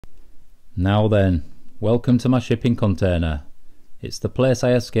Now then, welcome to my shipping container. It's the place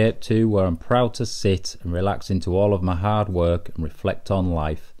I escape to where I'm proud to sit and relax into all of my hard work and reflect on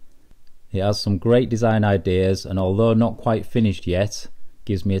life. It has some great design ideas and although not quite finished yet,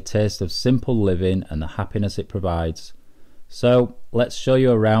 gives me a taste of simple living and the happiness it provides. So let's show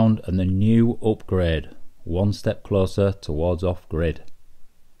you around and the new upgrade, one step closer towards off-grid.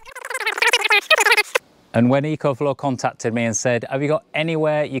 And when ECOFLOW contacted me and said, have you got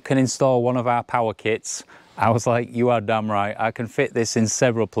anywhere you can install one of our power kits? I was like, you are damn right, I can fit this in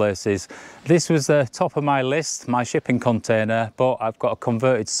several places. This was the top of my list, my shipping container, but I've got a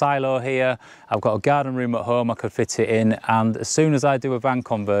converted silo here, I've got a garden room at home I could fit it in, and as soon as I do a van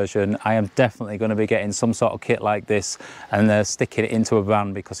conversion, I am definitely going to be getting some sort of kit like this and sticking it into a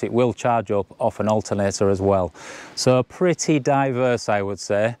van because it will charge up off an alternator as well. So pretty diverse, I would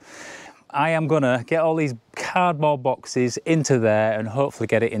say. I am gonna get all these cardboard boxes into there and hopefully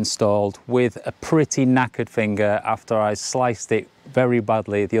get it installed with a pretty knackered finger after I sliced it very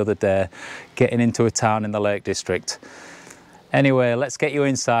badly the other day getting into a town in the Lake District. Anyway, let's get you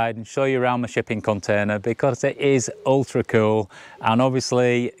inside and show you around my shipping container because it is ultra cool, and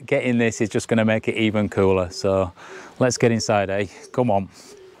obviously getting this is just going to make it even cooler. So let's get inside, eh? Come on.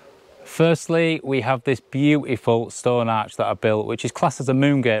 Firstly, we have this beautiful stone arch that I built, which is classed as a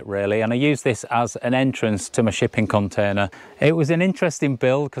moon gate really, and I use this as an entrance to my shipping container. It was an interesting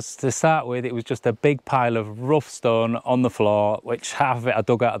build because to start with, it was just a big pile of rough stone on the floor, which half of it I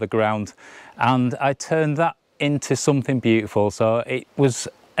dug out of the ground, and I turned that into something beautiful. So it was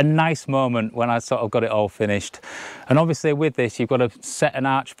a nice moment when I sort of got it all finished. And obviously with this you've got to set an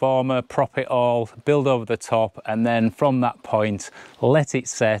arch former, prop it all, build over the top, and then from that point let it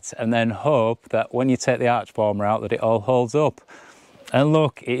set and then hope that when you take the arch former out that it all holds up. And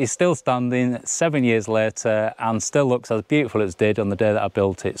look, it is still standing 7 years later and still looks as beautiful as it did on the day that I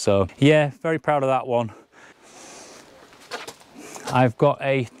built it. So yeah, very proud of that one. I've got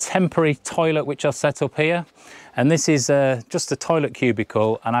a temporary toilet which I've set up here, and this is just a toilet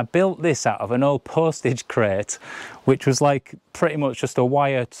cubicle, and I built this out of an old postage crate which was like pretty much just a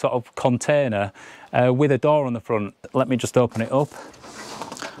wire sort of container with a door on the front. Let me just open it up.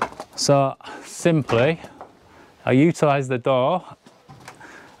 So simply I utilised the door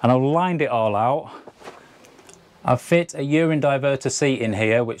and I've lined it all out. I've fit a urine diverter seat in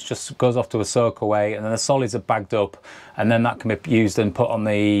here which just goes off to a soak away, and then the solids are bagged up and then that can be used and put on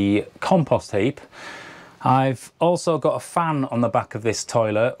the compost heap. I've also got a fan on the back of this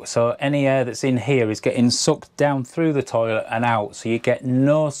toilet, so any air that's in here is getting sucked down through the toilet and out, so you get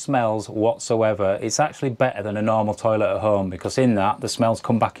no smells whatsoever. It's actually better than a normal toilet at home because in that the smells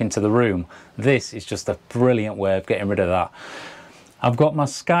come back into the room. This is just a brilliant way of getting rid of that. I've got my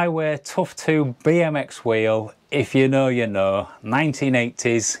Skyway Tough 2 BMX wheel. If you know, you know.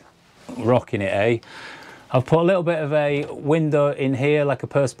 1980s, rocking it, eh? I've put a little bit of a window in here, like a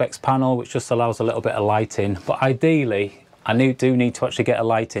perspex panel, which just allows a little bit of light in. But ideally, I do need to actually get a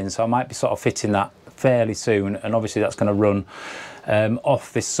light in, so I might be sort of fitting that fairly soon. And obviously that's going to run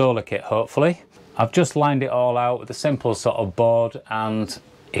off this solar kit, hopefully. I've just lined it all out with a simple sort of board, and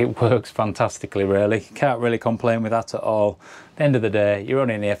it works fantastically really. Can't really complain with that at all. At the end of the day, you're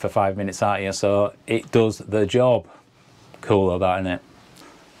only in here for 5 minutes, aren't you? So it does the job. Cool though, that, isn't it?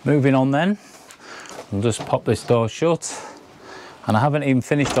 Moving on then, I'll just pop this door shut. And I haven't even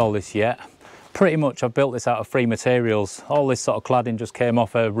finished all this yet. Pretty much I've built this out of free materials. All this sort of cladding just came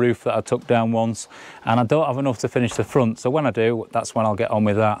off a roof that I took down once, and I don't have enough to finish the front. So when I do, that's when I'll get on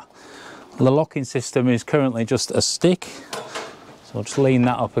with that. The locking system is currently just a stick. So I'll just lean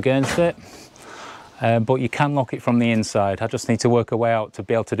that up against it, but you can lock it from the inside. I just need to work a way out to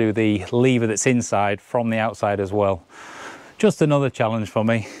be able to do the lever that's inside from the outside as well. Just another challenge for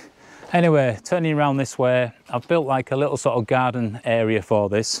me. Anyway, turning around this way, I've built like a little sort of garden area for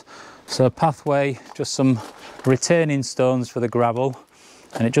this. So a pathway, just some retaining stones for the gravel,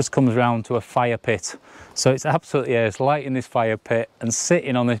 and it just comes round to a fire pit. So it's absolutely, yeah, it's light in this fire pit and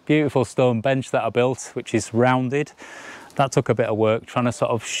sitting on this beautiful stone bench that I built, which is rounded. That took a bit of work trying to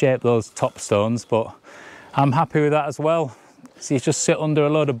sort of shape those top stones, but I'm happy with that as well. So you just sit under a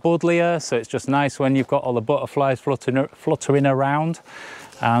load of buddleia, so it's just nice when you've got all the butterflies fluttering around.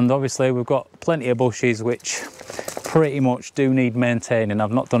 And obviously we've got plenty of bushes which pretty much do need maintaining.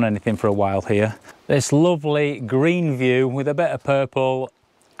 I've not done anything for a while here. This lovely green view with a bit of purple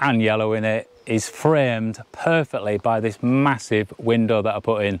and yellow in it is framed perfectly by this massive window that I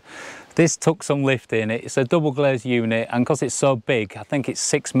put in. This took some lifting. It's a double glazed unit, and because it's so big, I think it's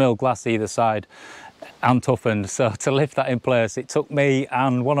 6mm glass either side and toughened. So to lift that in place, it took me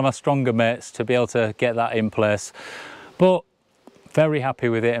and one of my stronger mates to be able to get that in place. But very happy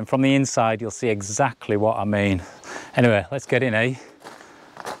with it, and from the inside you'll see exactly what I mean. Anyway, let's get in, eh?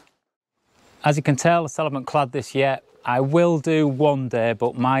 As you can tell, I still haven't clad this yet. I will do one day,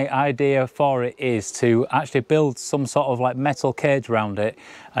 but my idea for it is to actually build some sort of like metal cage around it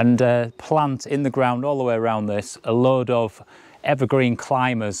and plant in the ground all the way around this a load of evergreen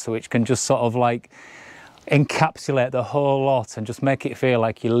climbers, which can just sort of like encapsulate the whole lot and just make it feel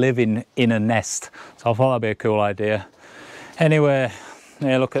like you're living in a nest. So I thought that'd be a cool idea. Anyway,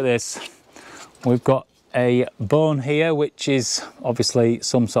 here, look at this. We've got a bone here, which is obviously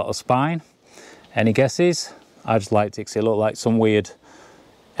some sort of spine. Any guesses? I just liked it because it looked like some weird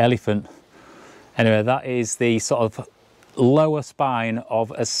elephant. Anyway, that is the sort of lower spine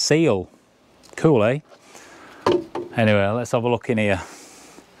of a seal. Cool, eh? Anyway, let's have a look in here.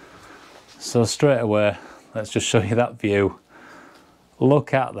 So straight away, let's just show you that view.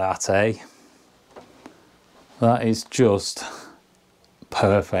 Look at that, eh? That is just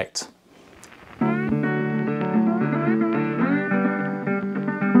perfect.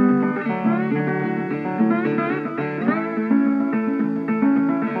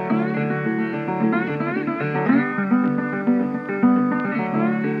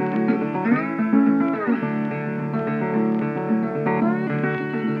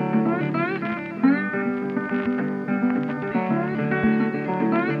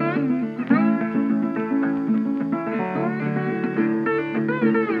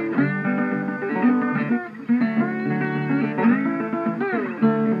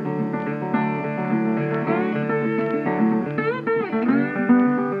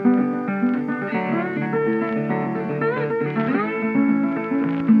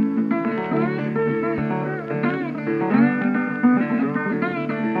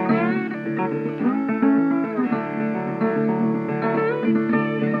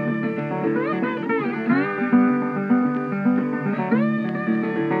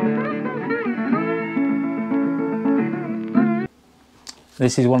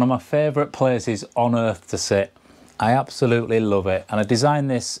 This is one of my favourite places on earth to sit. I absolutely love it, and I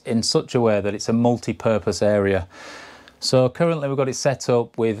designed this in such a way that it's a multi-purpose area. So currently we've got it set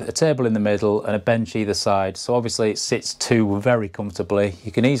up with a table in the middle and a bench either side, so obviously it sits 2 very comfortably.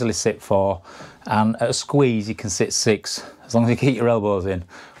 You can easily sit 4, and at a squeeze you can sit 6, as long as you keep your elbows in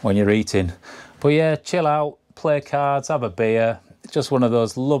when you're eating. But yeah, chill out, play cards, have a beer. It's just one of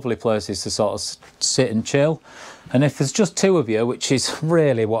those lovely places to sort of sit and chill. And if there's just 2 of you, which is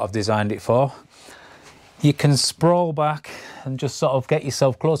really what I've designed it for, you can sprawl back and just sort of get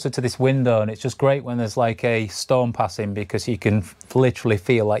yourself closer to this window. And it's just great when there's like a storm passing, because you can literally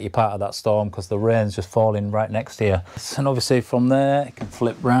feel like you're part of that storm because the rain's just falling right next to you. And obviously from there, you can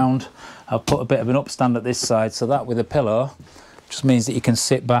flip round. I'll put a bit of an upstand at this side, so that with a pillow just means that you can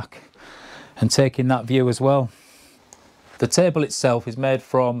sit back and take in that view as well. The table itself is made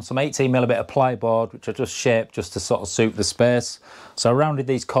from some 18mm plyboard, which I just shaped just to sort of suit the space. So I rounded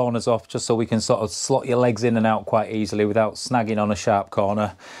these corners off just so we can sort of slot your legs in and out quite easily without snagging on a sharp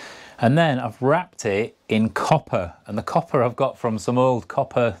corner. And then I've wrapped it in copper, and the copper I've got from some old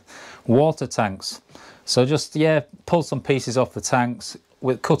copper water tanks. So just, yeah, pull some pieces off the tanks,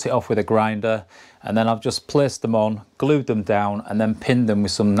 cut it off with a grinder, and then I've just placed them on, glued them down, and then pinned them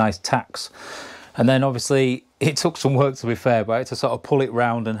with some nice tacks. And then obviously it took some work, to be fair, but I had to sort of pull it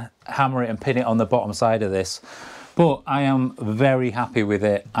round and hammer it and pin it on the bottom side of this. But I am very happy with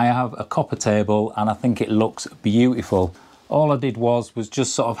it. I have a copper table and I think it looks beautiful. All I did was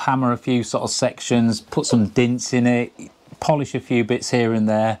just sort of hammer a few sort of sections, put some dints in it, polish a few bits here and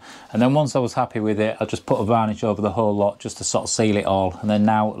there, and then once I was happy with it, I just put a varnish over the whole lot just to sort of seal it all, and then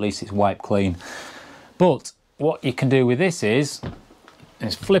now at least it's wiped clean. But what you can do with this is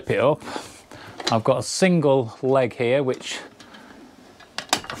flip it up. I've got a single leg here which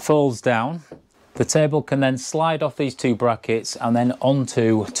folds down. The table can then slide off these 2 brackets and then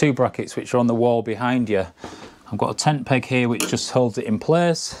onto 2 brackets which are on the wall behind you. I've got a tent peg here which just holds it in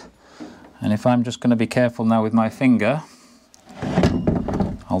place, and if I'm just going to be careful now with my finger,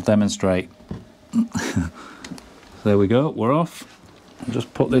 I'll demonstrate. There we go, we're off. I'll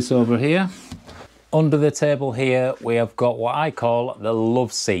just put this over here. Under the table here we have got what I call the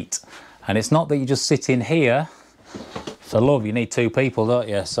love seat. And it's not that you just sit in here for love, you need 2 people, don't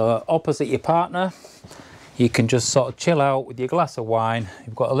you? So opposite your partner, you can just sort of chill out with your glass of wine.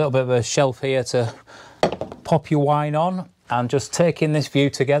 You've got a little bit of a shelf here to pop your wine on and just take in this view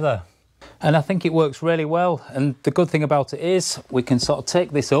together. And I think it works really well. And the good thing about it is we can sort of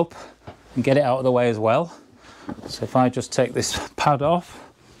take this up and get it out of the way as well. So if I just take this pad off,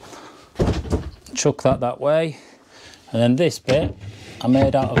 chuck that way, and then this bit I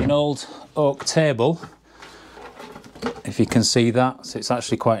made out of an old oak table. if you can see that. So it's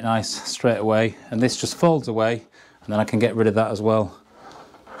actually quite nice straight away, and this just folds away, and then I can get rid of that as well.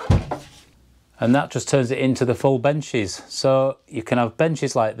 And that just turns it into the full benches. So you can have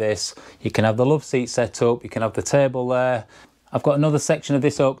benches like this, you can have the love seat set up, you can have the table there. I've got another section of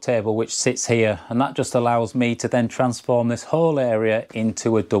this oak table which sits here, and that just allows me to then transform this whole area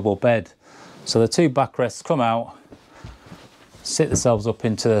into a double bed. So the two backrests come out, sit themselves up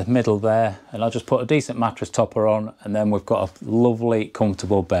into the middle there, and I'll just put a decent mattress topper on, and then we've got a lovely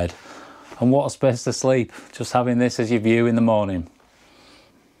comfortable bed. And what a space to sleep, just having this as your view in the morning.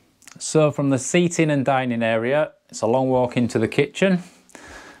 So from the seating and dining area, it's a long walk into the kitchen,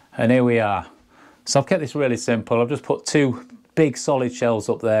 and here we are. So I've kept this really simple. I've just put two big solid shelves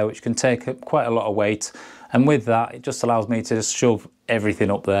up there which can take up quite a lot of weight, and with that it just allows me to just shove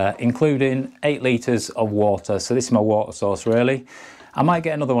everything up there, including 8 litres of water. So this is my water source really. I might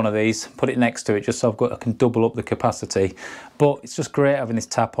get another one of these, put it next to it just so I can double up the capacity, but it's just great having this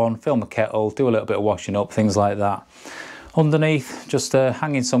tap on, fill my kettle, do a little bit of washing up, things like that. Underneath, just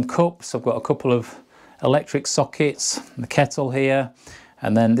hanging some cups. I've got a couple of electric sockets, the kettle here,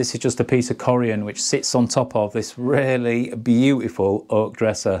 and then this is just a piece of corian which sits on top of this really beautiful oak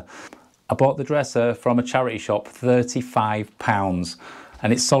dresser. I bought the dresser from a charity shop, £35,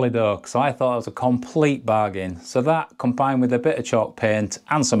 and it's solid oak, so I thought it was a complete bargain. So that combined with a bit of chalk paint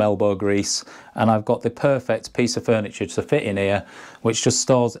and some elbow grease, and I've got the perfect piece of furniture to fit in here, which just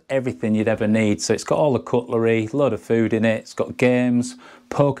stores everything you'd ever need. So it's got all the cutlery, load of food in it, it's got games,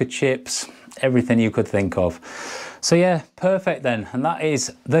 poker chips, everything you could think of. So yeah, perfect then, and that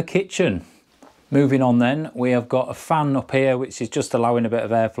is the kitchen. Moving on then, we have got a fan up here which is just allowing a bit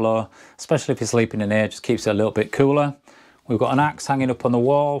of airflow, especially if you're sleeping in here, just keeps it a little bit cooler. We've got an axe hanging up on the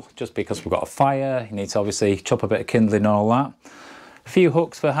wall just because we've got a fire. You need to obviously chop a bit of kindling and all that. A few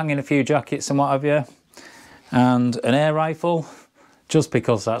hooks for hanging a few jackets and what have you. And an air rifle, just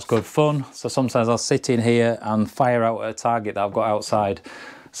because that's good fun. So sometimes I'll sit in here and fire out at a target that I've got outside.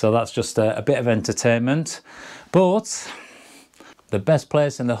 So that's just a bit of entertainment. But the best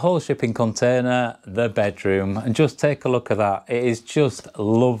place in the whole shipping container, the bedroom. And just take a look at that. It is just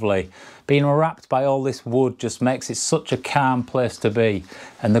lovely. Being wrapped by all this wood just makes it such a calm place to be.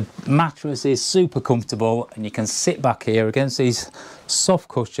 And the mattress is super comfortable, and you can sit back here against these soft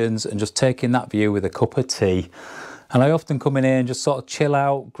cushions and just take in that view with a cup of tea. And I often come in here and just sort of chill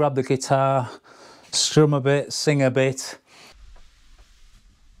out, grab the guitar, strum a bit, sing a bit.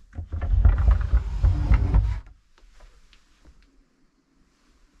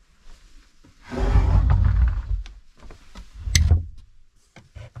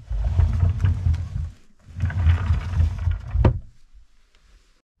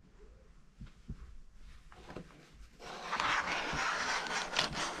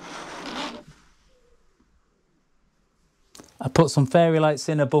 I put some fairy lights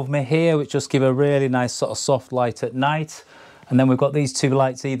in above me here, which just give a really nice sort of soft light at night. And then we've got these two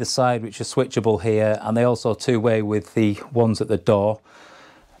lights either side, which are switchable here, and they also two-way with the ones at the door.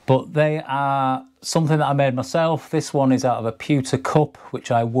 But they are something that I made myself. This one is out of a pewter cup, which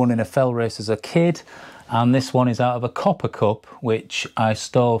I won in a fell race as a kid. And this one is out of a copper cup, which I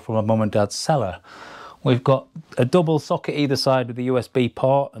stole from a mum and dad's cellar. We've got a double socket either side with the USB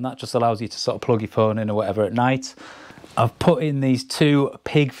port, and that just allows you to sort of plug your phone in or whatever at night. I've put in these two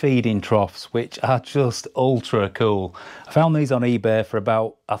pig feeding troughs, which are just ultra cool. I found these on eBay for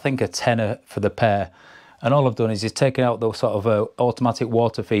about, I think, a tenner for the pair. And all I've done is just taken out the sort of automatic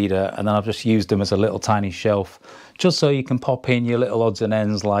water feeder, and then I've just used them as a little tiny shelf, just so you can pop in your little odds and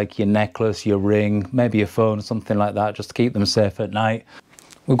ends like your necklace, your ring, maybe your phone, something like that, just to keep them safe at night.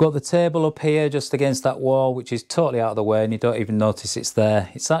 We've got the table up here just against that wall, which is totally out of the way and you don't even notice it's there.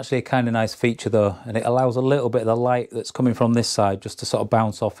 It's actually a kind of nice feature though, and it allows a little bit of the light that's coming from this side just to sort of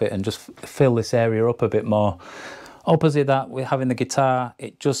bounce off it and just fill this area up a bit more. Opposite that, we're having the guitar.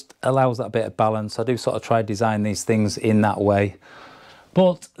 It just allows that bit of balance. I do sort of try to design these things in that way.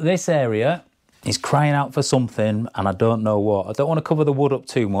 But this area is crying out for something, and I don't know what. I don't want to cover the wood up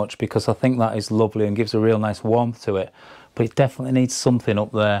too much because I think that is lovely and gives a real nice warmth to it. But it definitely needs something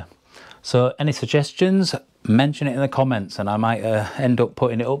up there. So any suggestions, mention it in the comments and I might end up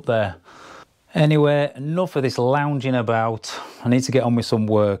putting it up there. Anyway, enough of this lounging about. I need to get on with some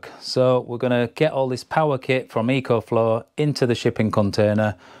work. So we're going to get all this power kit from ECOFLOW into the shipping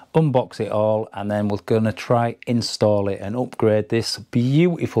container, unbox it all, and then we're going to try install it and upgrade this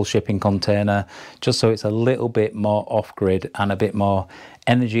beautiful shipping container just so it's a little bit more off-grid and a bit more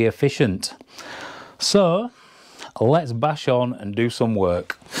energy efficient. So let's bash on and do some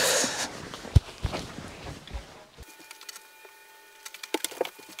work.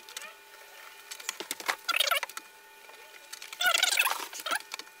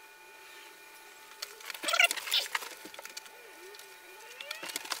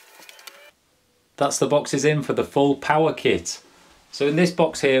 that's the boxes in for the full power kit. So in this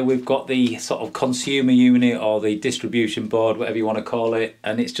box here we've got the sort of consumer unit or the distribution board, whatever you want to call it,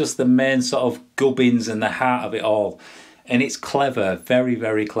 and it's just the main sort of gubbins and the heart of it all. And it's clever, very,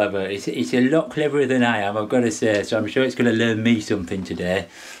 very clever. It's a lot cleverer than I am, I've got to say, so I'm sure it's going to learn me something today.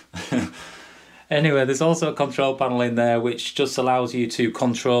 Anyway, there's also a control panel in there which just allows you to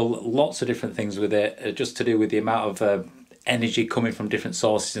control lots of different things with it, just to do with the amount of energy coming from different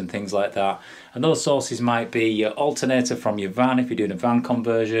sources and things like that. And those sources might be your alternator from your van if you're doing a van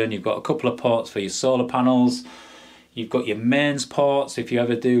conversion. You've got a couple of ports for your solar panels. You've got your mains ports if you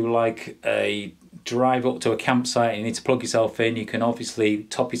ever do like a drive up to a campsite and you need to plug yourself in. You can obviously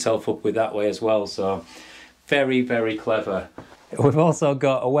top yourself up with that way as well. So very, very clever. We've also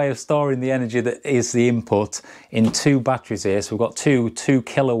got a way of storing the energy that is the input in 2 batteries here. So we've got two 2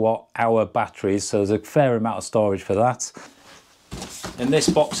 kilowatt-hour batteries, so there's a fair amount of storage for that. In this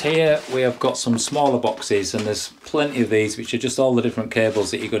box here we have got some smaller boxes, and there's plenty of these which are just all the different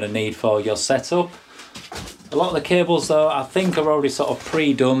cables that you're going to need for your setup. A lot of the cables though I think are already sort of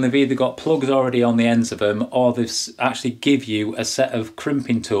pre-done. They've either got plugs already on the ends of them, or they've actually give you a set of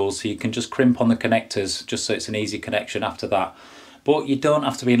crimping tools so you can just crimp on the connectors just so it's an easy connection after that. But you don't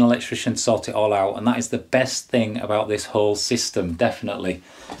have to be an electrician to sort it all out, and that is the best thing about this whole system, definitely.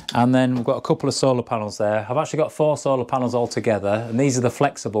 And then we've got a couple of solar panels there. I've actually got 4 solar panels altogether, and these are the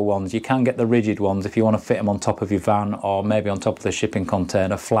flexible ones. You can get the rigid ones if you want to fit them on top of your van or maybe on top of the shipping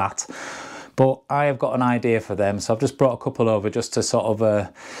container flat. But I have got an idea for them, so I've just brought a couple over just to sort of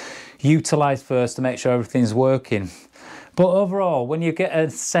utilise first to make sure everything's working. But overall, when you get a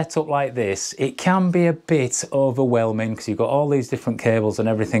setup like this, it can be a bit overwhelming because you've got all these different cables and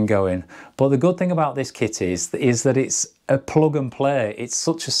everything going. But the good thing about this kit is that it's a plug and play. It's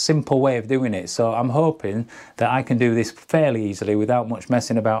such a simple way of doing it. So I'm hoping that I can do this fairly easily without much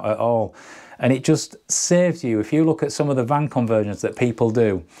messing about at all. And it just saves you. If you look at some of the van conversions that people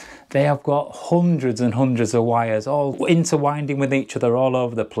do, they have got hundreds and hundreds of wires all interwinding with each other all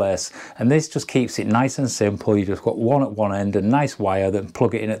over the place. And this just keeps it nice and simple. You've just got one at one end, a nice wire, then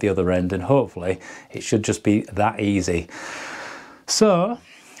plug it in at the other end, and hopefully it should just be that easy. So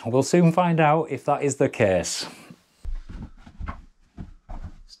we'll soon find out if that is the case.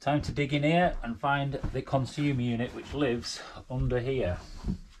 It's time to dig in here and find the consumer unit which lives under here.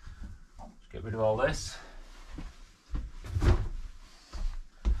 Get rid of all this.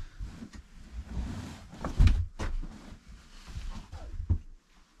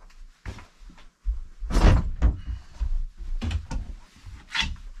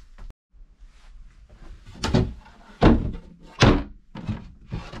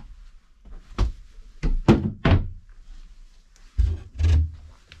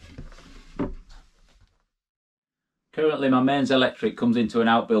 Currently my mains electric comes into an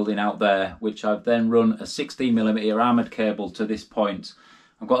outbuilding out there, which I've then run a 16mm armoured cable to this point.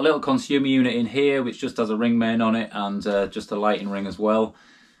 I've got a little consumer unit in here which just has a ring main on it and just a lighting ring as well.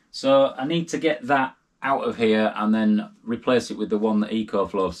 So I need to get that out of here and then replace it with the one that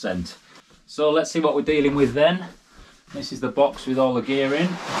ECOFLOW sent. So let's see what we're dealing with then. This is the box with all the gear in.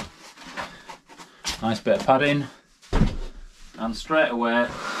 Nice bit of padding. And straight away,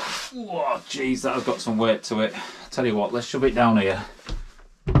 oh geez, that has got some weight to it. Tell you what, let's shove it down here.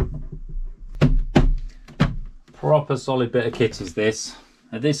 Proper solid bit of kit is this.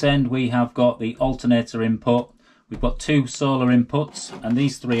 At this end we have got the alternator input. We've got 2 solar inputs, and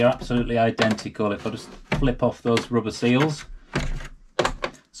these 3 are absolutely identical. If I just flip off those rubber seals.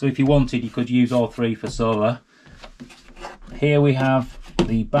 So if you wanted, you could use all 3 for solar. Here we have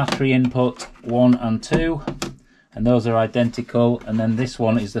the battery input 1 and 2. And those are identical, and then this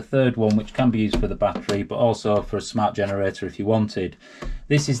one is the 3rd one, which can be used for the battery but also for a smart generator if you wanted.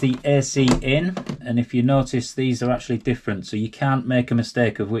 This is the AC in, and if you notice these are actually different, so you can't make a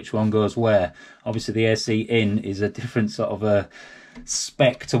mistake of which one goes where. Obviously the AC in is a different sort of a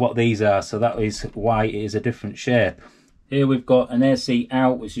spec to what these are, so that is why it is a different shape. Here we've got an AC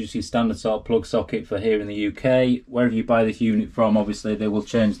out, which is your standard sort of plug socket for here in the UK. Wherever you buy this unit from, obviously they will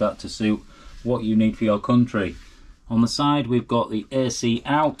change that to suit what you need for your country. On the side we've got the AC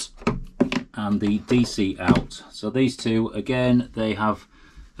out and the DC out. So these 2, again, they have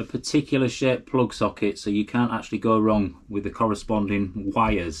a particular shaped plug socket, so you can't actually go wrong with the corresponding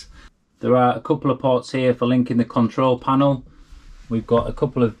wires. There are a couple of ports here for linking the control panel. We've got a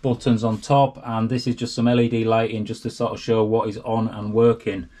couple of buttons on top, and this is just some LED lighting just to sort of show what is on and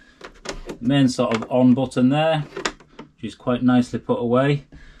working. Main sort of on button there, which is quite nicely put away.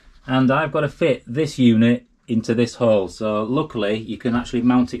 And I've got to fit this unit into this hole, so luckily you can actually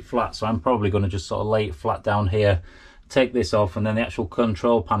mount it flat, so I'm probably going to just sort of lay it flat down here, take this off, and then the actual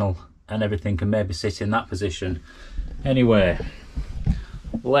control panel and everything can maybe sit in that position. Anyway,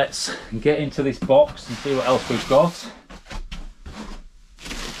 let's get into this box and see what else we've got.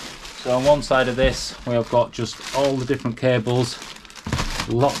 So on one side of this we have got just all the different cables,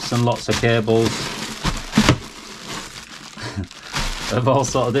 lots and lots of cables of all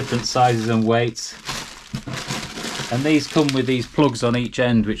sort of different sizes and weights, and these come with these plugs on each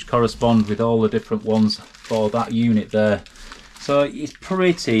end which correspond with all the different ones for that unit there. So it's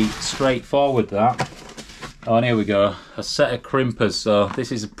pretty straightforward, that. Oh, and here we go, a set of crimpers. So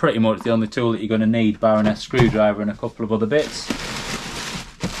this is pretty much the only tool that you're going to need, barring a screwdriver and a couple of other bits.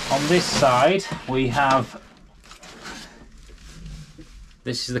 On this side we have,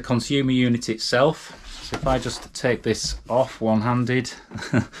 this is the consumer unit itself. So if I just take this off one-handed,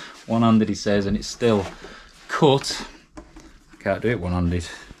 one-handed he says, and it's still cut. Can't do it one-handed.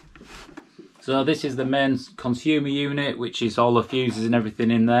 So this is the main consumer unit, which is all the fuses and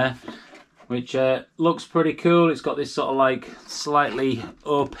everything in there, which looks pretty cool. It's got this sort of like slightly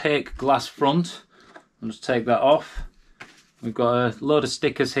opaque glass front. I'll just take that off. We've got a load of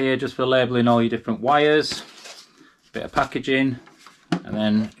stickers here just for labelling all your different wires, bit of packaging, and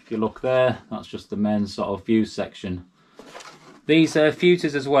then if you look there, that's just the main sort of fuse section. These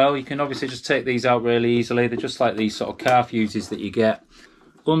fuses as well, you can obviously just take these out really easily. They're just like these sort of car fuses that you get.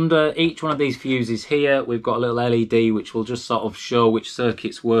 Under each one of these fuses here, we've got a little LED which will just sort of show which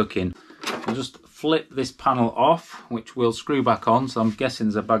circuit's working. We'll just flip this panel off, which we'll screw back on. So I'm guessing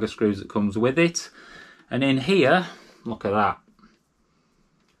there's a bag of screws that comes with it. And in here, look at that.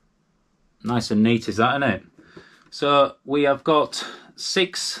 Nice and neat, is that, isn't it? So we have got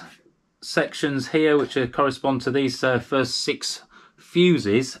 6 sections here which correspond to these first 6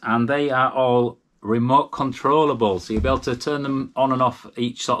 fuses, and they are all remote controllable, so you'll be able to turn them on and off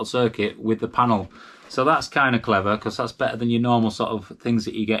each sort of circuit with the panel. So that's kind of clever, because that's better than your normal sort of things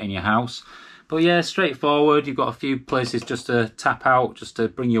that you get in your house. But yeah, straightforward. You've got a few places just to tap out, just to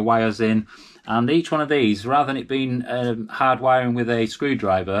bring your wires in, and each one of these, rather than it being hard wiring with a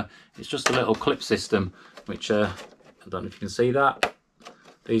screwdriver, it's just a little clip system, which I don't know if you can see that.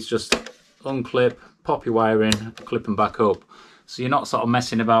 These just unclip, pop your wire in, clip them back up. So you're not sort of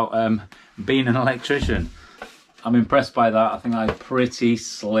messing about being an electrician. I'm impressed by that. I think that's pretty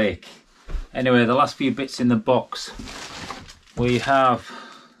slick. Anyway, the last few bits in the box. We have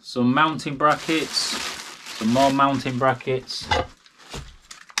some mounting brackets, some more mounting brackets.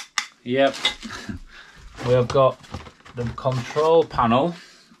 Yep. We have got the control panel.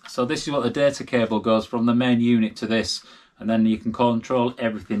 So this is what the data cable goes from the main unit to this, and then you can control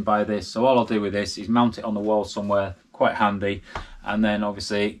everything by this. So all I'll do with this is mount it on the wall somewhere, quite handy, and then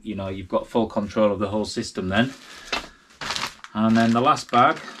obviously, you know, you've got full control of the whole system then. And then the last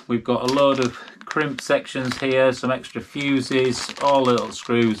bag, we've got a load of crimp sections here, some extra fuses, all the little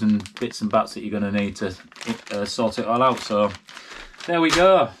screws and bits and bats that you're going to need to sort it all out. So there we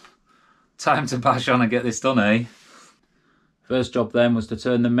go. Time to bash on and get this done, eh? First job then was to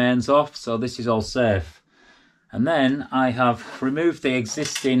turn the mains off, so this is all safe. And then I have removed the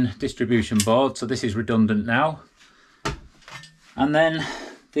existing distribution board, so this is redundant now. And then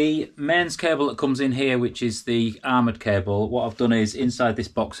the mains cable that comes in here, which is the armoured cable, what I've done is inside this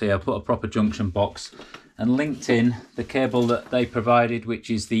box here, I've put a proper junction box and linked in the cable that they provided, which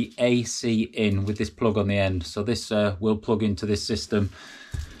is the AC in with this plug on the end. So this will plug into this system.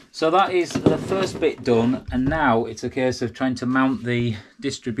 So that is the first bit done, and now it's a case of trying to mount the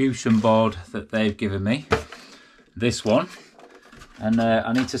distribution board that they've given me, this one. And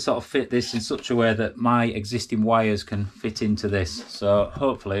I need to sort of fit this in such a way that my existing wires can fit into this. So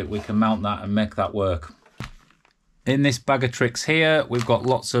hopefully we can mount that and make that work. In this bag of tricks here, we've got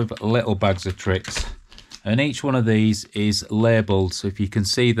lots of little bags of tricks. And each one of these is labelled. So if you can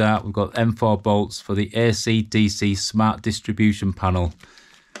see that, we've got M4 bolts for the AC/DC smart distribution panel.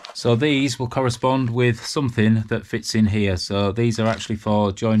 So these will correspond with something that fits in here. So these are actually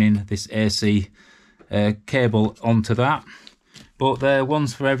for joining this AC cable onto that. But they're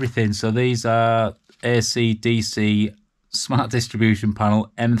ones for everything. So these are AC/DC smart distribution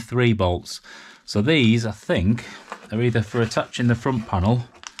panel M3 bolts. So these, I think, are either for attaching the front panel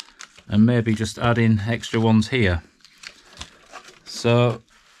and maybe just adding extra ones here. So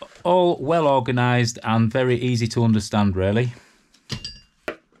all well organised and very easy to understand, really.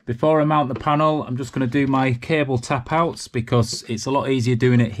 Before I mount the panel, I'm just going to do my cable tap outs, because it's a lot easier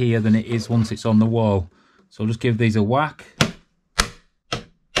doing it here than it is once it's on the wall. So I'll just give these a whack.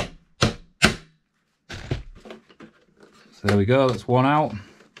 So there we go, that's one out.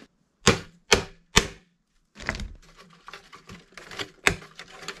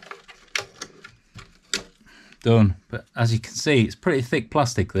 done. But as you can see, it's pretty thick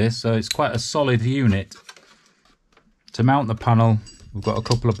plastic this, so it's quite a solid unit. To mount the panel, we've got a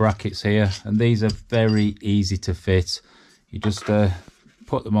couple of brackets here, and these are very easy to fit. You just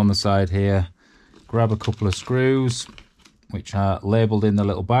put them on the side here, grab a couple of screws, which are labelled in the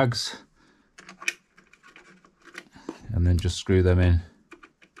little bags, and then just screw them in.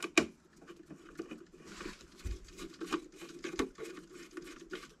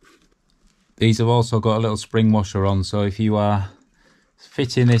 These have also got a little spring washer on, so if you are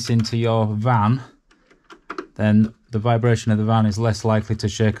fitting this into your van, then the vibration of the van is less likely to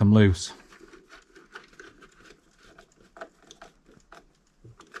shake them loose.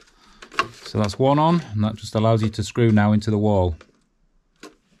 So that's one on, and that just allows you to screw now into the wall.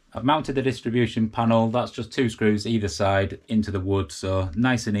 I've mounted the distribution panel, that's just 2 screws either side into the wood, so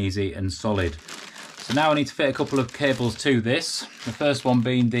nice and easy and solid. So now I need to fit a couple of cables to this. The first one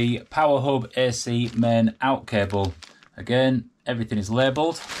being the Power Hub AC main out cable. Again, everything is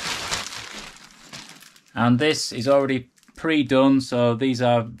labelled. And this is already pre-done, so these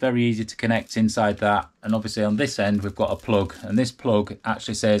are very easy to connect inside that. And obviously on this end we've got a plug, and this plug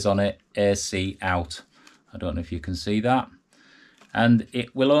actually says on it AC out. I don't know if you can see that. And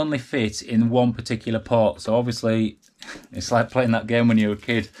it will only fit in one particular port, so obviously it's like playing that game when you were a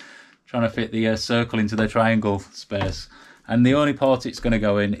kid, trying to fit the circle into the triangle space. And the only port it's going to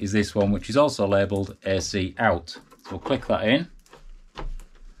go in is this one, which is also labelled AC out. So we'll click that in.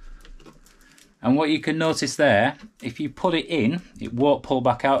 And what you can notice there, if you put it in, it won't pull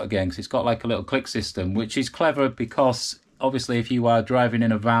back out again, because it's got like a little click system, which is clever because obviously if you are driving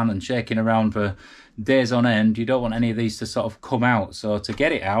in a van and shaking around for days on end, you don't want any of these to sort of come out. So to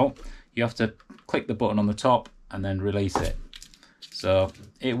get it out, you have to click the button on the top and then release it. So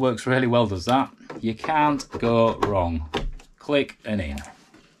it works really well, does that. You can't go wrong. Click and in.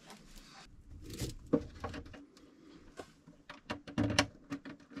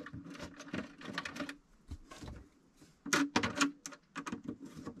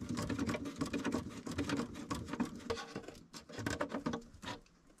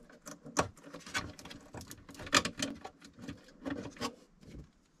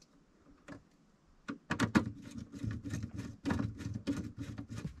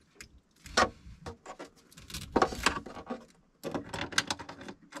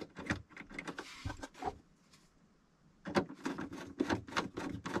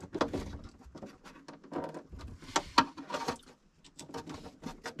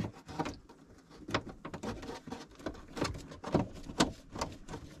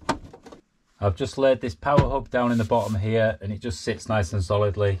 I've just laid this power hub down in the bottom here, and it just sits nice and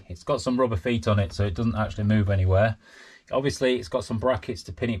solidly. It's got some rubber feet on it, so it doesn't actually move anywhere. Obviously it's got some brackets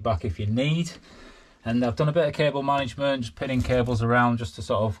to pin it back if you need, and I've done a bit of cable management, just pinning cables around just to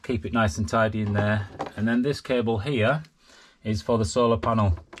sort of keep it nice and tidy in there. And then this cable here is for the solar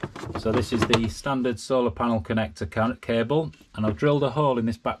panel. So this is the standard solar panel connector cable, and I've drilled a hole in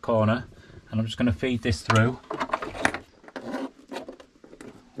this back corner, and I'm just going to feed this through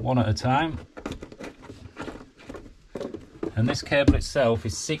one at a time. And this cable itself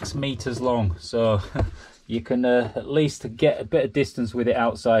is 6 meters long, so you can at least get a bit of distance with it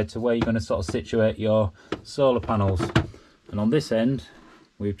outside to where you're going to sort of situate your solar panels. And on this end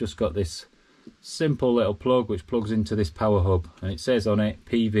we've just got this simple little plug which plugs into this power hub, and it says on it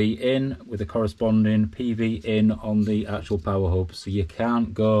PV in with a corresponding PV in on the actual power hub, so you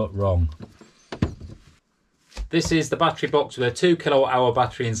can't go wrong. This is the battery box with a 2 kilowatt hour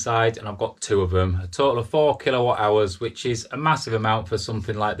battery inside, and I've got 2 of them, a total of 4 kilowatt hours, which is a massive amount for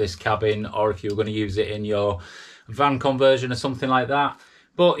something like this cabin, or if you were going to use it in your van conversion or something like that.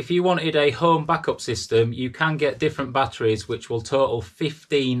 But if you wanted a home backup system, you can get different batteries which will total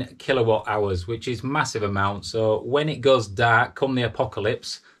 15 kilowatt hours, which is massive amount. So when it goes dark, come the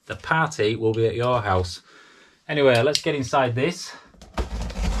apocalypse, the party will be at your house. Anyway, let's get inside this.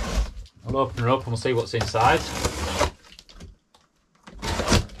 I'll open her up and we'll see what's inside.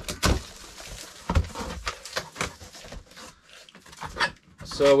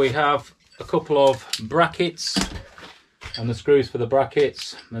 So we have a couple of brackets and the screws for the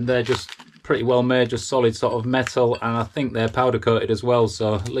brackets, and they're just pretty well made, just solid sort of metal, and I think they're powder coated as well,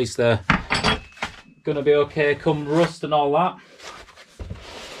 so at least they're going to be okay come rust and all that.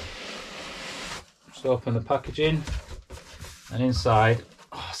 Just open the packaging, and inside,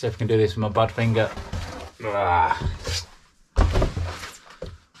 see if I can do this with my bad finger.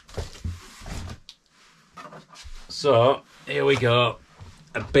 So here we go,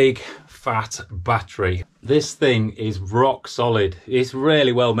 a big fat battery. This thing is rock solid. It's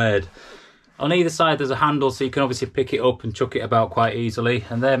really well made. On either side there's a handle, so you can obviously pick it up and chuck it about quite easily,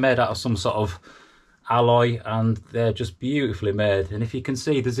 and they're made out of some sort of alloy, and they're just beautifully made. And if you can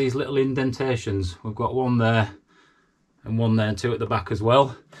see, there's these little indentations. We've got one there and one there and two at the back as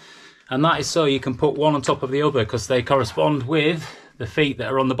well. And that is so you can put one on top of the other because they correspond with the feet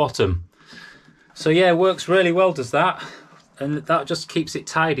that are on the bottom. So yeah, it works really well, does that. And that just keeps it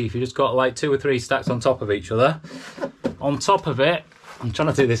tidy if you just got like 2 or 3 stacks on top of each other. On top of it, I'm trying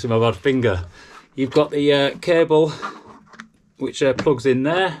to do this with my bad finger, you've got the cable which plugs in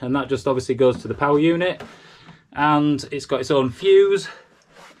there, and that just obviously goes to the power unit, and it's got its own fuse.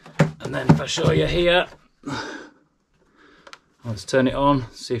 And then if I show you here, let's turn it on,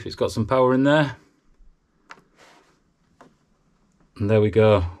 see if it's got some power in there. And there we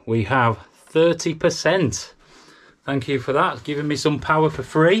go, we have 30%. Thank you for that, giving me some power for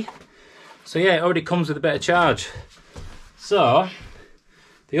free. So yeah, it already comes with a bit of charge. So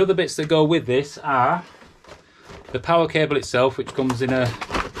the other bits that go with this are the power cable itself, which comes in a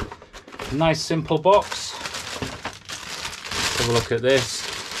nice simple box. Let's have a look at this.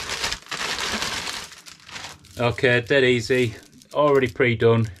 Okay, dead easy, already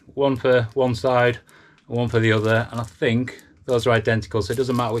pre-done. One for one side, one for the other, and I think those are identical, so it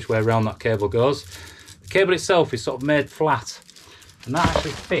doesn't matter which way around that cable goes. The cable itself is sort of made flat, and that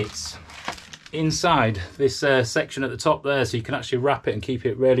actually fits inside this section at the top there, so you can actually wrap it and keep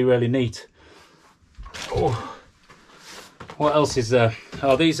it really, really neat. Oh. What else is there?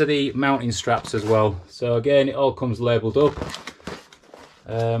 Oh, these are the mounting straps as well. So again, it all comes labelled up.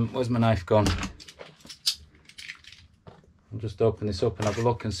 Where's my knife gone? I'll just open this up and have a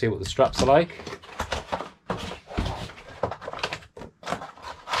look and see what the straps are like.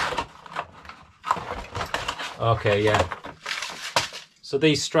 Okay, yeah. So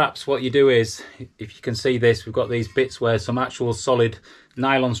these straps, what you do is, if you can see this, we've got these bits where some actual solid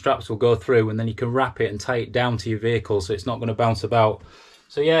nylon straps will go through, and then you can wrap it and tie it down to your vehicle so it's not going to bounce about.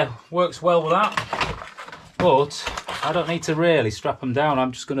 So yeah, works well with that. But I don't need to really strap them down.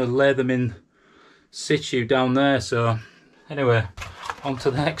 I'm just going to lay them in situ down there. So anyway, on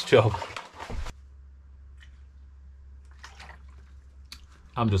to the next job.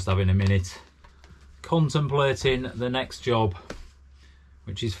 I'm just having a minute contemplating the next job,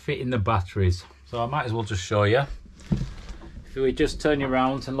 which is fitting the batteries. So I might as well just show you. If we just turn you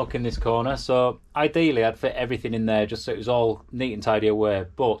around and look in this corner, so ideally I'd fit everything in there just so it was all neat and tidy away,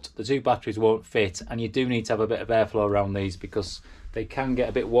 but the 2 batteries won't fit, and you do need to have a bit of airflow around these because they can get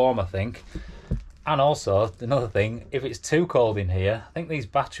a bit warm, I think. And also, another thing, if it's too cold in here, I think these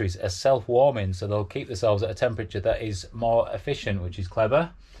batteries are self-warming, so they'll keep themselves at a temperature that is more efficient, which is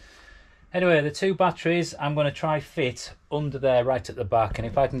clever. Anyway, the 2 batteries I'm going to try fit under there right at the back, and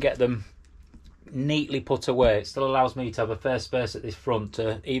if I can get them neatly put away, it still allows me to have a fair space at this front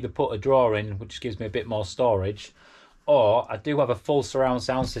to either put a drawer in, which gives me a bit more storage, or I do have a full surround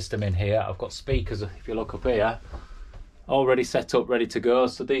sound system in here. I've got speakers, if you look up here, already set up, ready to go.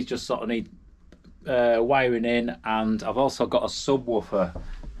 So these just sort of need wiring in, and I've also got a subwoofer,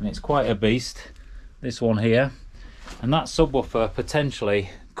 and it's quite a beast, this one here, and that subwoofer potentially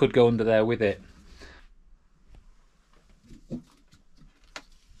could go under there with it.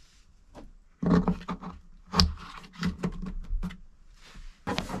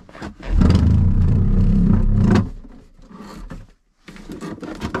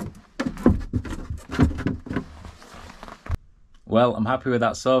 Well, I'm happy with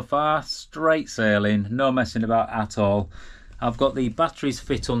that so far. Straight sailing, no messing about at all. I've got the batteries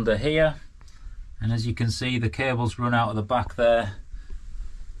fit under here, and as you can see, the cables run out of the back there,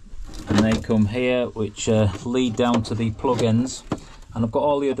 and they come here, which lead down to the plug ends. And I've got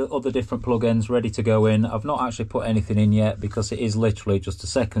all the other different plug ends ready to go in. I've not actually put anything in yet because it is literally just a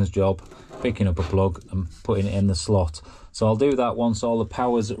second's job, picking up a plug and putting it in the slot. So I'll do that once all the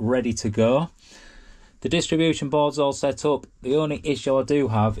power's ready to go. The distribution board's all set up. The only issue I do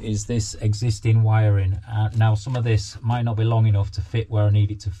have is this existing wiring. Now some of this might not be long enough to fit where I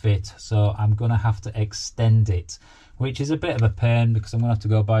need it to fit, so I'm going to have to extend it, which is a bit of a pain because I'm going to have to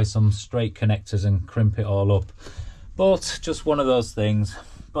go buy some straight connectors and crimp it all up. But just one of those things.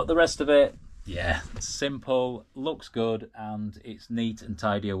 But the rest of it, yeah, it's simple, looks good, and it's neat and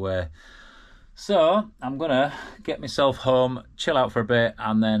tidy away. So I'm gonna get myself home, chill out for a bit,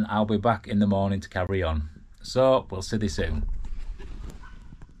 and then I'll be back in the morning to carry on. So we'll see you soon.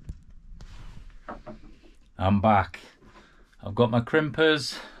 I'm back. I've got my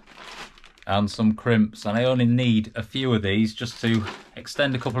crimpers and some crimps, and I only need a few of these just to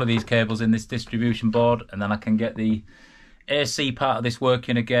extend a couple of these cables in this distribution board, and then I can get the AC part of this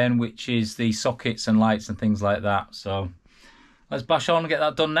working again, which is the sockets and lights and things like that. So let's bash on and get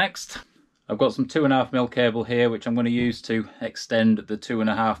that done next. I've got some 2.5mm cable here, which I'm going to use to extend the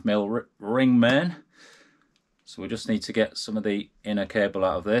 2.5mm ring main. So we just need to get some of the inner cable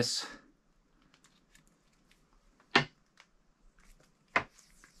out of this. So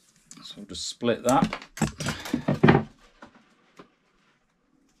we'll just split that.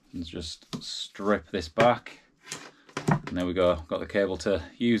 And just strip this back. And there we go, got the cable to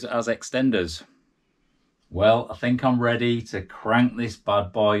use as extenders. Well, I think I'm ready to crank this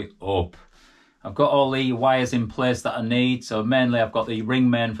bad boy up. I've got all the wires in place that I need. So mainly I've got the ring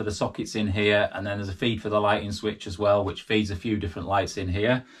main for the sockets in here, and then there's a feed for the lighting switch as well, which feeds a few different lights in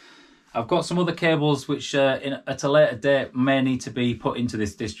here. I've got some other cables which at a later date may need to be put into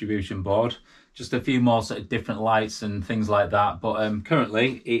this distribution board. Just a few more sort of different lights and things like that. But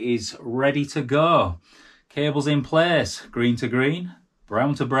currently it is ready to go. Cables in place, green to green,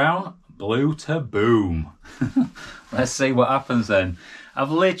 brown to brown, blue to boom. Let's see what happens then. I've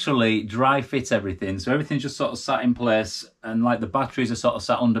literally dry fit everything, so everything's just sort of sat in place, and like the batteries are sort of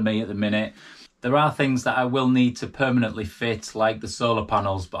sat under me at the minute. There are things that I will need to permanently fit, like the solar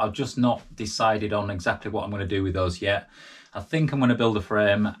panels, but I've just not decided on exactly what I'm going to do with those yet. I think I'm going to build a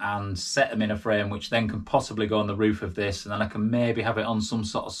frame and set them in a frame which then can possibly go on the roof of this, and then I can maybe have it on some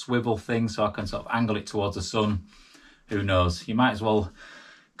sort of swivel thing so I can sort of angle it towards the sun. Who knows? You might as well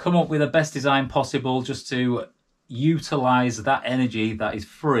come up with the best design possible just to utilise that energy that is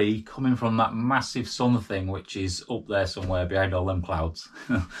free coming from that massive sun thing which is up there somewhere behind all them clouds.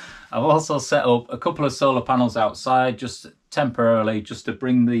 I've also set up a couple of solar panels outside just temporarily, just to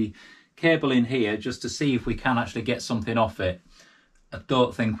bring the cable in here just to see if we can actually get something off it. I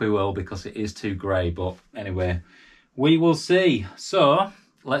don't think we will because it is too grey, but anyway, we will see. So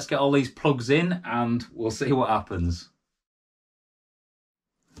let's get all these plugs in and we'll see what happens.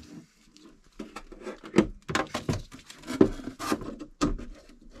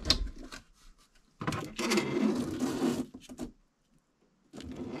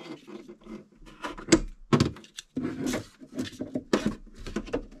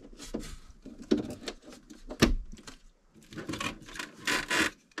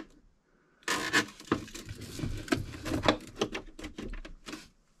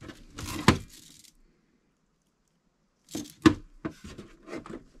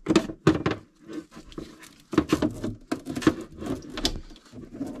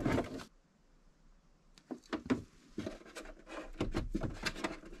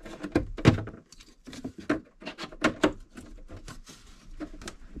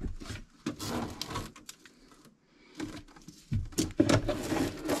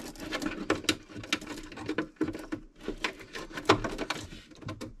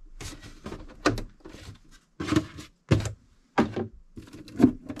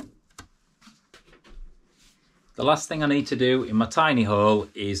 The last thing I need to do in my tiny hole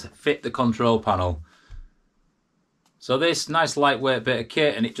is fit the control panel. So this nice lightweight bit of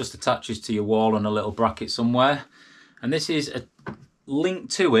kit, and it just attaches to your wall on a little bracket somewhere. And this is a link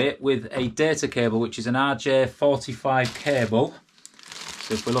to it with a data cable, which is an RJ45 cable.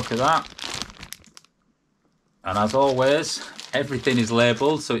 So if we look at that, and as always, everything is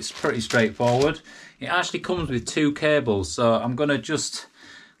labelled, so it's pretty straightforward. It actually comes with two cables, so I'm going to just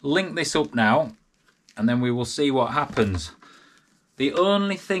link this up now, and then we will see what happens. The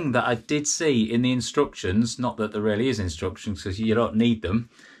only thing that I did see in the instructions, not that there really is instructions because you don't need them,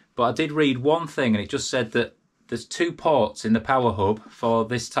 but I did read one thing, and it just said that there's two ports in the power hub for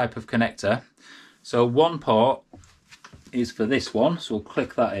this type of connector. So one port is for this one, so we'll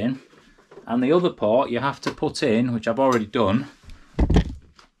click that in, and the other port you have to put in, which I've already done,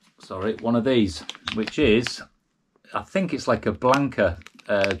 sorry, one of these, which is, I think it's like a blanker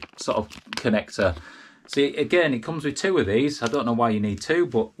sort of connector. See, again, it comes with two of these. I don't know why you need two,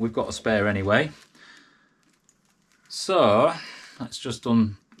 but we've got a spare anyway. So let's just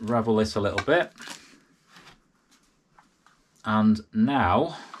unravel this a little bit. And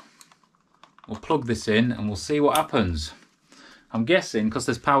now we'll plug this in and we'll see what happens. I'm guessing, because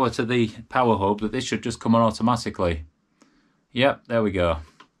there's power to the power hub, that this should just come on automatically. Yep, there we go.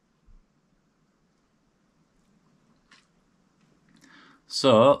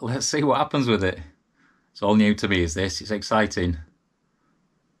 So let's see what happens with it. It's all new to me, is this? It's exciting.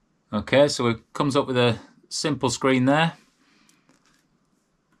 Okay, so it comes up with a simple screen there.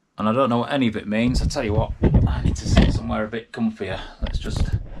 And I don't know what any of it means. I'll tell you what, I need to sit somewhere a bit comfier. Let's just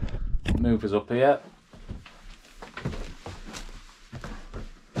move us up here.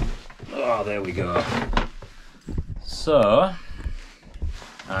 Oh, there we go. So,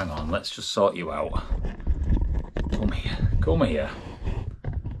 hang on, let's just sort you out. Come here, come here.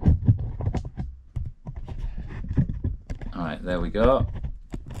 Alright, there we go.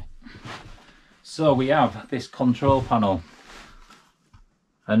 So we have this control panel,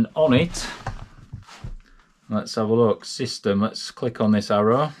 and on it, Let's have a look. System, let's click on this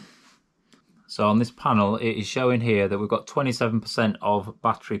arrow. So on this panel, it is showing here that we've got 27% of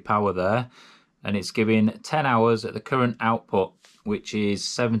battery power there, and it's giving 10 hours at the current output, which is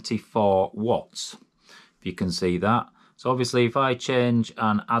 74 watts, if you can see that. So obviously if I change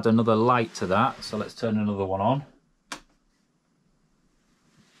and add another light to that, so let's turn another one on.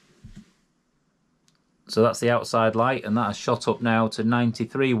 So that's the outside light, and that has shot up now to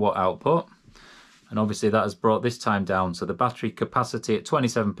 93 watt output. And obviously that has brought this time down. So the battery capacity at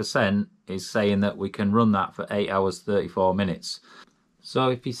 27% is saying that we can run that for 8 hours 34 minutes. So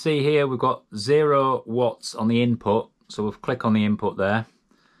if you see here, we've got 0 watts on the input. So we'll click on the input there.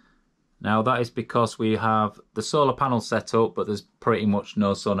 Now that is because we have the solar panel set up, but there's pretty much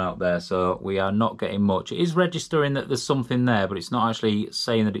no sun out there. So we are not getting much. It is registering that there's something there, but it's not actually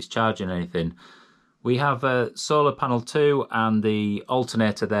saying that it's charging anything. We have a solar panel 2 and the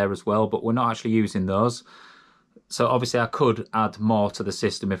alternator there as well, but we're not actually using those. So obviously I could add more to the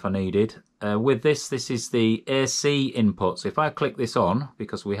system if I needed. With this is the AC input. So if I click this on,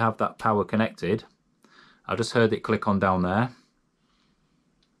 because we have that power connected, I just heard it click on down there.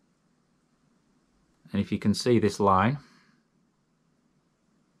 And if you can see this line,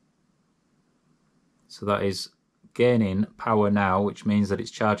 so that is gaining power now, which means that it's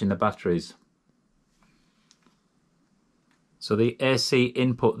charging the batteries. So the AC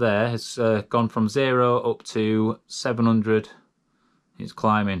input there has gone from 0 up to 700. It's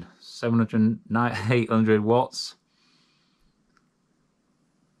climbing 700, 800 watts,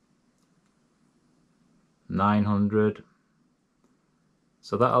 900.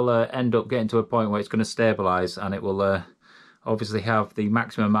 So that'll end up getting to a point where it's going to stabilize, and it will obviously have the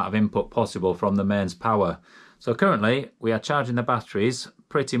maximum amount of input possible from the mains power. So currently we are charging the batteries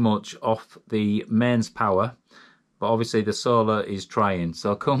pretty much off the mains power. But obviously the solar is trying.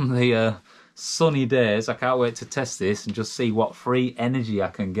 So come the sunny days, I can't wait to test this and just see what free energy I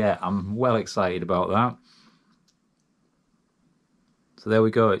can get. I'm well excited about that. So there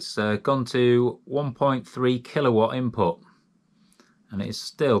we go. It's gone to 1.3 kilowatt input, and it's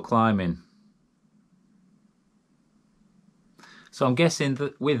still climbing. So I'm guessing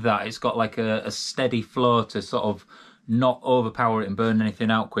that with that, it's got like a steady flow to sort of not overpower it and burn anything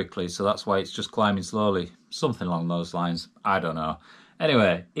out quickly. So that's why it's just climbing slowly. Something along those lines. I don't know.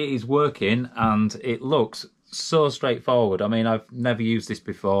 Anyway, it is working and it looks so straightforward. I mean, I've never used this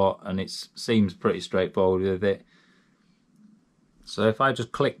before and it seems pretty straightforward with it. So if I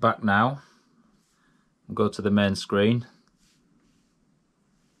just click back now and go to the main screen.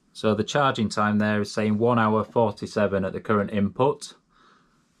 So the charging time there is saying 1 hour 47 at the current input,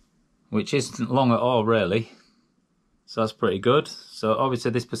 which isn't long at all really. So that's pretty good. So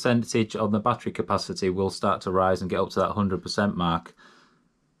obviously this percentage on the battery capacity will start to rise and get up to that 100% mark.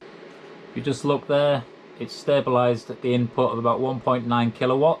 If you just look there, it's stabilised at the input of about 1.9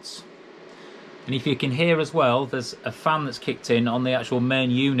 kilowatts. And if you can hear as well, there's a fan that's kicked in on the actual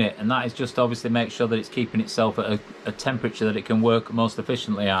main unit, and that is just obviously make sure that it's keeping itself at a temperature that it can work most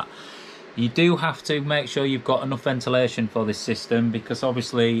efficiently at. You do have to make sure you've got enough ventilation for this system, because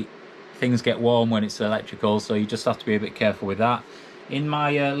obviously things get warm when it's electrical, so you just have to be a bit careful with that. In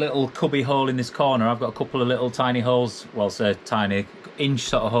my little cubby hole in this corner, I've got a couple of little tiny holes, well, say tiny, inch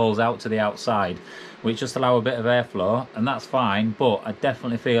sort of holes out to the outside, which just allow a bit of airflow, and that's fine, but I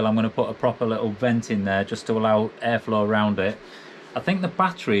definitely feel I'm going to put a proper little vent in there just to allow airflow around it. I think the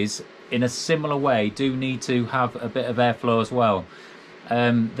batteries, in a similar way, do need to have a bit of airflow as well.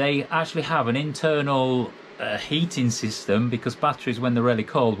 They actually have an internal heating system, because batteries when they're really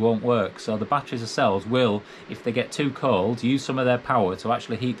cold won't work. So the batteries themselves will, if they get too cold, use some of their power to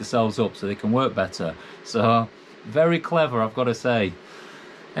actually heat themselves up so they can work better. So very clever, I've got to say.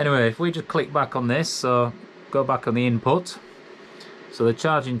 Anyway, if we just click back on this, so go back on the input. So the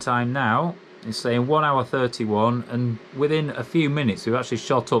charging time now is saying 1 hour 31, and within a few minutes we've actually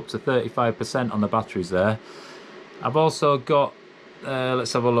shot up to 35% on the batteries there. I've also got,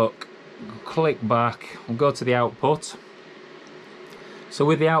 let's have a look. Click back, we'll go to the output. So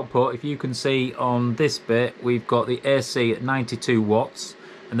with the output, if you can see on this bit, we've got the AC at 92 watts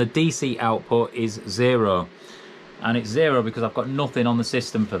and the DC output is 0, and it's 0 because I've got nothing on the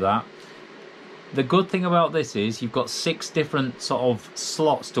system for that. The good thing about this is you've got 6 different sort of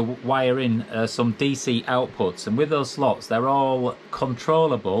slots to wire in some DC outputs, and with those slots they're all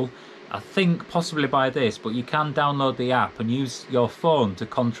controllable, I think possibly by this, but you can download the app and use your phone to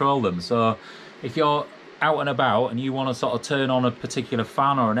control them. So if you're out and about and you want to sort of turn on a particular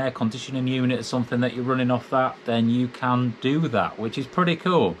fan or an air conditioning unit or something that you're running off that, then you can do that, which is pretty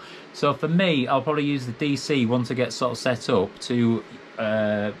cool. So for me, I'll probably use the DC once I get sort of set up to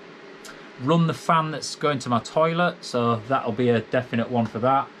run the fan that's going to my toilet, so that'll be a definite one for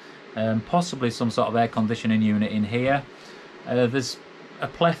that. Possibly some sort of air conditioning unit in here. There's a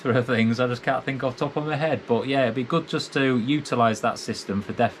plethora of things I just can't think off the top of my head, but yeah, it'd be good just to utilise that system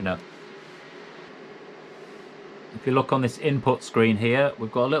for definite. If you look on this input screen here,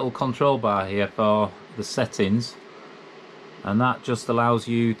 we've got a little control bar here for the settings, and that just allows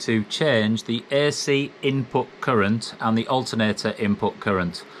you to change the AC input current and the alternator input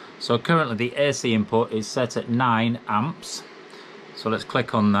current. So currently the AC input is set at 9 amps. So let's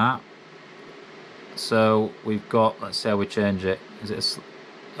click on that. So we've got, let's see how we change it. Is it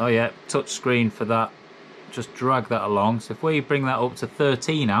oh yeah, touch screen for that. Just drag that along. So if we bring that up to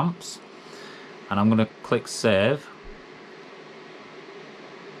 13 amps, and I'm going to click save.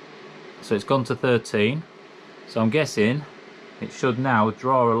 So it's gone to 13. So I'm guessing it should now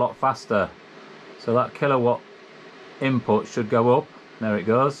draw a lot faster. So that kilowatt input should go up. There it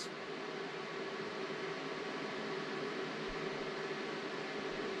goes.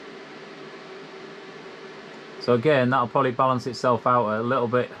 So again, that'll probably balance itself out a little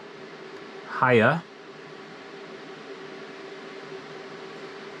bit higher.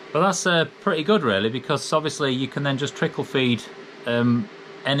 But that's pretty good really, because obviously you can then just trickle feed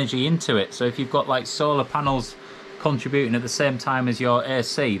energy into it. So if you've got like solar panels contributing at the same time as your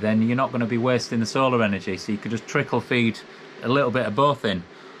AC, then you're not going to be wasting the solar energy. So you could just trickle feed a little bit of both in.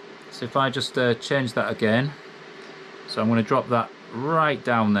 So if I just change that again, so I'm going to drop that right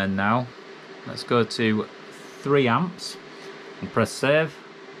down then now. Let's go to 3 amps and press save.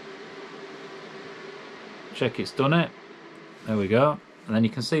 Check it's done it. There we go. And then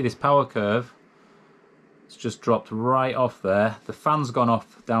you can see this power curve, it's just dropped right off there. The fan's gone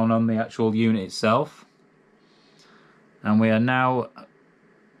off down on the actual unit itself, and we are now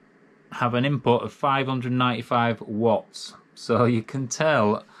have an input of 595 watts. So you can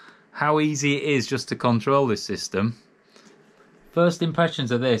tell how easy it is just to control this system. First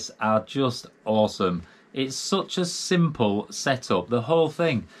impressions of this are just awesome. It's such a simple setup, the whole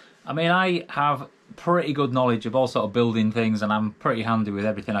thing. I mean, I have pretty good knowledge of all sort of building things, and I'm pretty handy with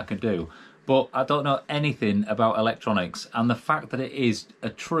everything I can do, but I don't know anything about electronics, and the fact that it is a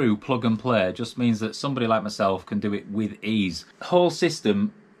true plug and play just means that somebody like myself can do it with ease. The whole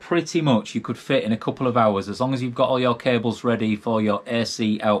system pretty much you could fit in a couple of hours, as long as you've got all your cables ready for your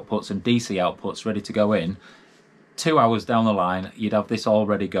AC outputs and DC outputs ready to go in. 2 hours down the line you'd have this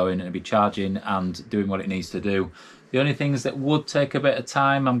already going, and it'd be charging and doing what it needs to do. The only things that would take a bit of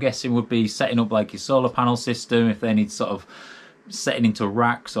time, I'm guessing, would be setting up like your solar panel system, if they need sort of setting into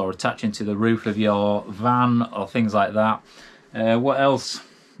racks or attaching to the roof of your van or things like that. What else?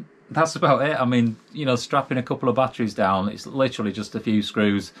 That's about it. I mean, you know, strapping a couple of batteries down, it's literally just a few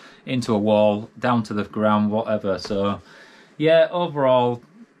screws into a wall, down to the ground, whatever. So yeah, overall,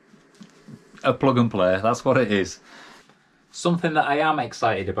 a plug and play, that's what it is. Something that I am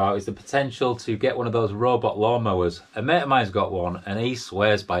excited about is the potential to get one of those robot lawnmowers. A mate of mine's got one and he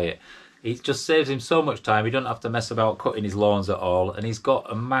swears by it. It just saves him so much time. He doesn't have to mess about cutting his lawns at all, and he's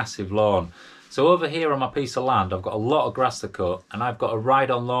got a massive lawn. So over here on my piece of land, I've got a lot of grass to cut, and I've got a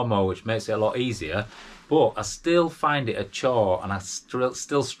ride-on lawnmower which makes it a lot easier, but I still find it a chore, and I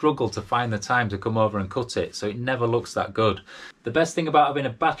still struggle to find the time to come over and cut it, so it never looks that good. The best thing about having a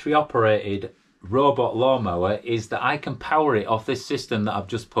battery-operated robot lawnmower is that I can power it off this system that I've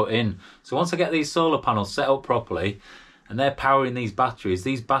just put in. So once I get these solar panels set up properly and they're powering these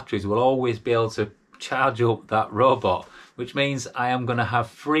batteries will always be able to charge up that robot, which means I am going to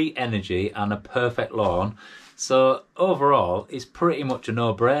have free energy and a perfect lawn. So overall it's pretty much a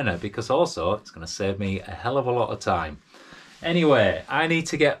no-brainer, because also it's going to save me a hell of a lot of time. Anyway, I need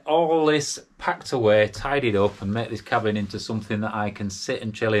to get all this packed away, tidied up, and make this cabin into something that I can sit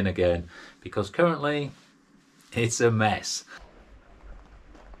and chill in again, because currently it's a mess.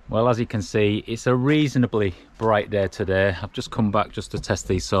 Well, as you can see, it's a reasonably bright day today. I've just come back just to test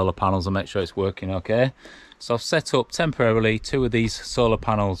these solar panels and make sure it's working okay. So I've set up temporarily 2 of these solar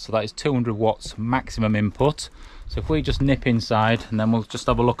panels, so that is 200 watts maximum input. So if we just nip inside, and then we'll just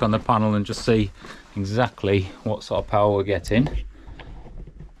have a look on the panel and just see exactly what sort of power we're getting.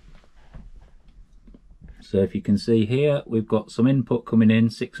 So if you can see here, we've got some input coming in,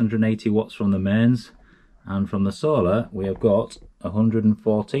 680 watts from the mains, and from the solar we have got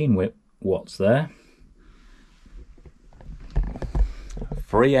 114 watts there.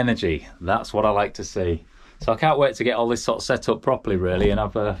 Free energy, that's what I like to see. So I can't wait to get all this sort of set up properly really, and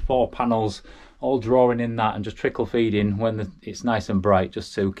have 4 panels all drawing in that and just trickle feeding when it's nice and bright,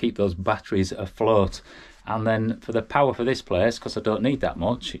 just to keep those batteries afloat. And then for the power for this place, because I don't need that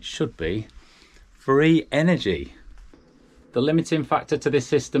much, it should be free energy. The limiting factor to this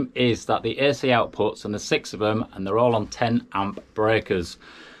system is that the AC outputs, and there's 6 of them, and they're all on 10 amp breakers.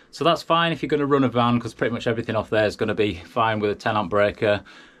 So that's fine if you're going to run a van, because pretty much everything off there is going to be fine with a 10 amp breaker.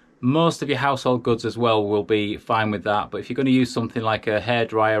 Most of your household goods as well will be fine with that, but if you're going to use something like a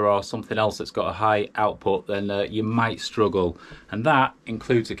hairdryer or something else that's got a high output, then you might struggle, and that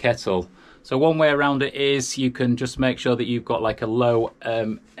includes a kettle. So one way around it is you can just make sure that you've got like a low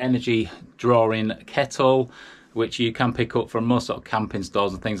energy drawing kettle, which you can pick up from most sort of camping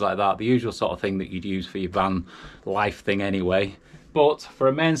stores and things like that, the usual sort of thing that you'd use for your van life thing anyway. But for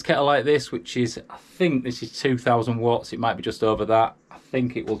a mains kettle like this, which is, I think this is 2000 watts, it might be just over that, I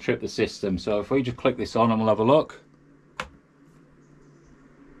think it will trip the system. So if we just click this on and we'll have a look.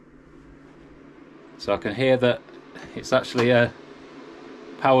 So I can hear that it's actually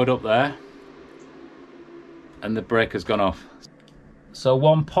powered up there and the breaker's gone off. So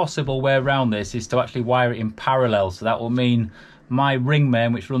one possible way around this is to actually wire it in parallel. So that will mean my ring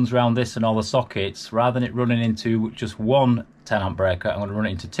main, which runs around this and all the sockets, rather than it running into just one 10 amp breaker, I'm going to run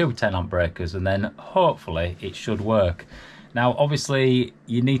it into 2 10 amp breakers, and then hopefully it should work. Now obviously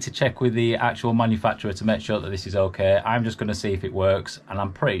you need to check with the actual manufacturer to make sure that this is okay. I'm just going to see if it works, and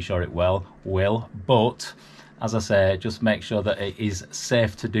I'm pretty sure it will, but as I say, just make sure that it is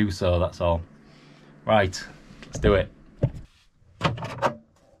safe to do so, that's all. Right, let's do it.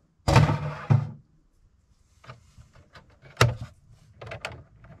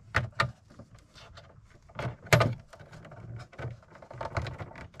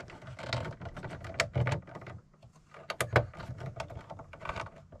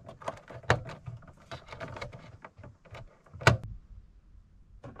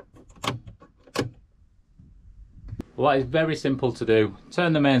 Well, that is very simple to do.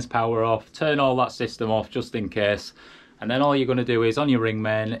 Turn the mains power off, turn all that system off just in case, and then all you're going to do is on your ring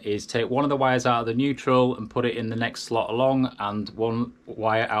main is take one of the wires out of the neutral and put it in the next slot along, and one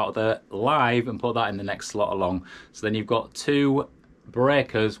wire out of the live and put that in the next slot along. So then you've got 2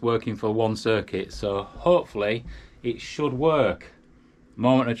 breakers working for one circuit, so hopefully it should work.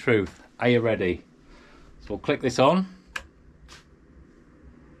 Moment of truth, are you ready? So we'll click this on.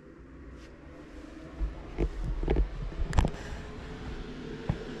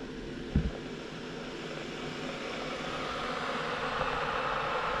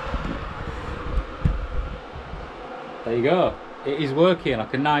 There you go, it is working. I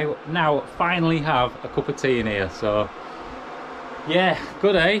can now finally have a cup of tea in here, so yeah,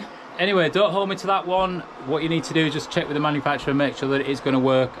 good, eh? Anyway, don't hold me to that one. What you need to do is just check with the manufacturer and make sure that it is going to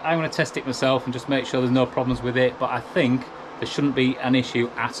work. I'm going to test it myself and just make sure there's no problems with it, but I think there shouldn't be an issue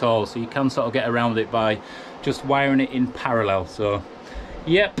at all, so you can sort of get around it by just wiring it in parallel. So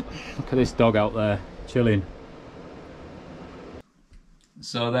yep, look at this dog out there chilling.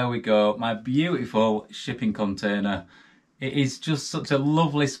 So there we go, my beautiful shipping container. It is just such a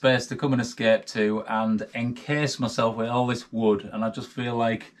lovely space to come and escape to and encase myself with all this wood, and I just feel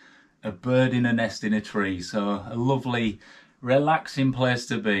like a bird in a nest in a tree. So a lovely, relaxing place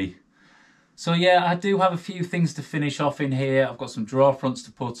to be. So yeah, I do have a few things to finish off in here. I've got some drawer fronts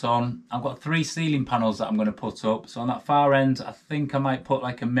to put on. I've got 3 ceiling panels that I'm going to put up. So on that far end, I think I might put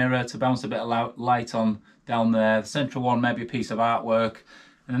like a mirror to bounce a bit of light on down there. The central one, maybe a piece of artwork.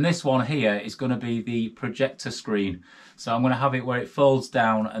 And then this one here is going to be the projector screen. So I'm going to have it where it folds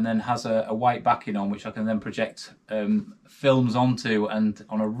down and then has a white backing on, which I can then project films onto. And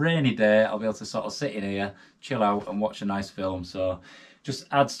on a rainy day, I'll be able to sort of sit in here, chill out and watch a nice film. So just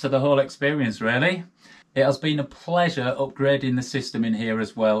adds to the whole experience, really. It has been a pleasure upgrading the system in here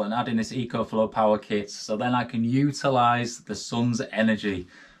as well and adding this ECOFLOW Power Kit, so then I can utilise the sun's energy.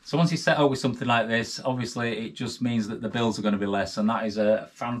 So once you set up with something like this, obviously it just means that the bills are going to be less, and that is a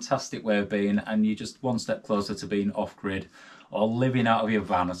fantastic way of being, and you're just one step closer to being off-grid or living out of your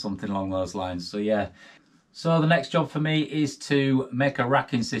van or something along those lines. So yeah. So the next job for me is to make a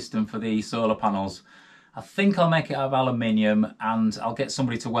racking system for the solar panels. I think I'll make it out of aluminium and I'll get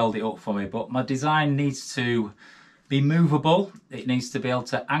somebody to weld it up for me, but my design needs to be movable. It needs to be able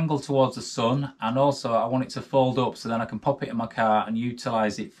to angle towards the sun, and also I want it to fold up so then I can pop it in my car and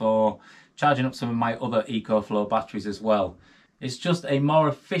utilise it for charging up some of my other EcoFlow batteries as well. It's just a more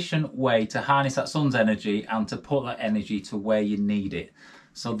efficient way to harness that sun's energy and to put that energy to where you need it.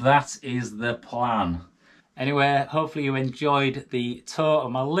 So that is the plan. Anyway, hopefully you enjoyed the tour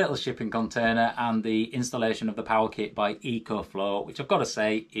of my little shipping container and the installation of the Power Kit by ECOFLOW, which I've got to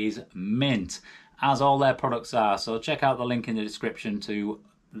say is mint, as all their products are. So check out the link in the description to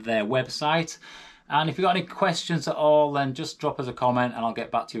their website. And if you've got any questions at all, then just drop us a comment and I'll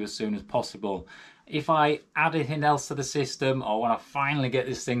get back to you as soon as possible. if I add anything else to the system, or when I finally get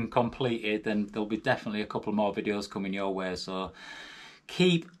this thing completed, then there'll be definitely a couple more videos coming your way, so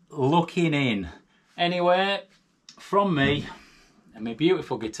keep looking in. Anyway, from me and my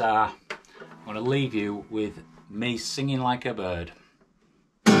beautiful guitar, I'm going to leave you with me singing like a bird.